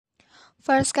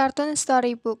First cartoon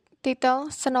storybook, title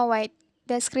Snow White.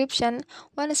 Description: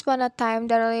 Once upon a time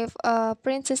there lived a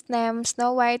princess named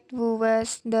Snow White who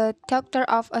was the daughter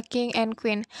of a king and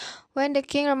queen. When the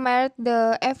king remarried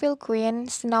the evil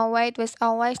queen, Snow White was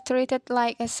always treated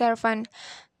like a servant.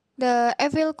 The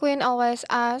evil queen always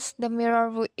asked the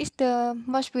mirror who is the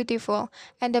most beautiful,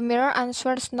 and the mirror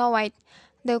answered Snow White.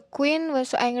 The queen was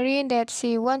so angry that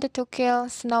she wanted to kill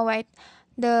Snow White.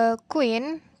 The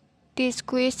queen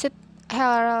disguised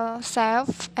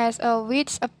herself as a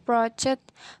witch, approached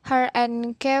her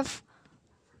and gave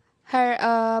her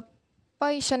a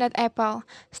poisoned apple.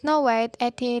 Snow White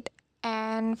ate it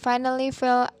and finally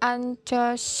fell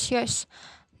unconscious.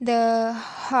 The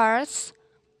horse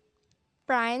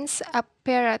prince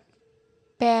appeared,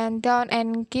 bent down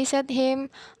and kissed him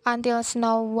until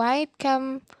Snow White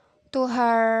came to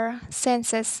her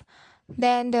senses.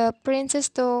 Then the princess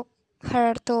took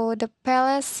her to the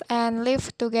palace and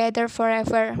lived together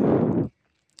forever.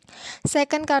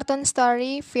 Second cartoon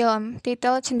story film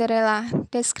titled Cinderella.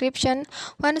 Description: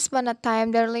 Once upon a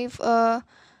time there lived a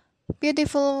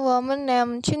beautiful woman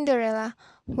named Cinderella.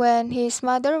 When his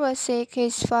mother was sick,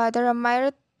 his father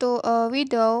married to a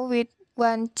widow with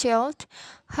one child.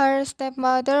 Her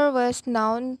stepmother was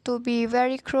known to be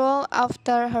very cruel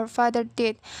after her father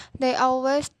died. They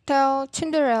always tell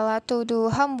Cinderella to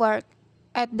do homework.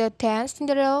 At the dance,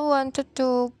 Cinderella wanted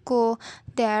to go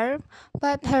there,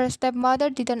 but her stepmother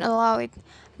didn't allow it.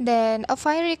 Then a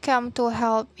fairy came to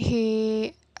help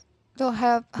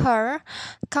her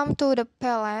come to the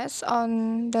palace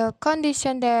on the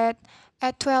condition that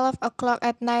at 12 o'clock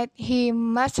at night he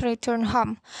must return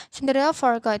home. Cinderella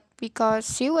forgot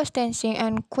because she was dancing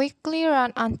and quickly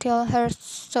ran until her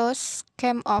shoes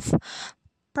came off.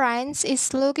 Prince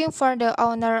is looking for the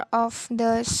owner of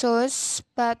the shoes,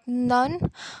 but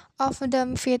none of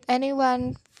them fit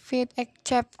anyone fit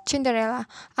except Cinderella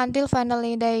until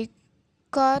finally they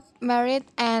got married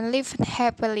and lived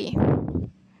happily.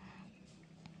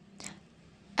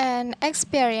 An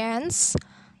experience.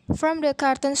 From the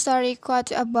cartoon story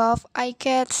quote above, I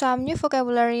get some new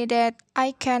vocabulary that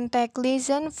I can take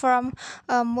lesson from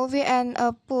a movie and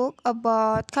a book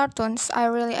about cartoons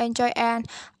I really enjoy, and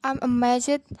I'm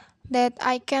amazed that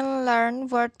I can learn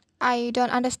words I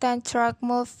don't understand through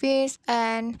movies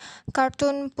and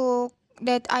cartoon book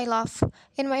that I love.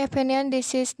 In my opinion,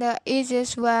 this is the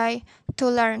easiest way to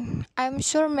learn. I'm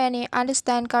sure many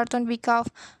understand cartoon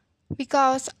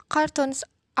because cartoons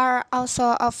are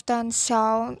also often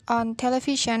shown on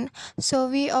television, so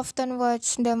we often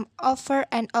watch them over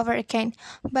and over again.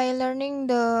 By learning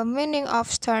the meaning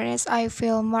of stories, I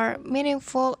feel more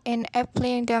meaningful in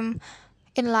applying them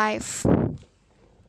in life.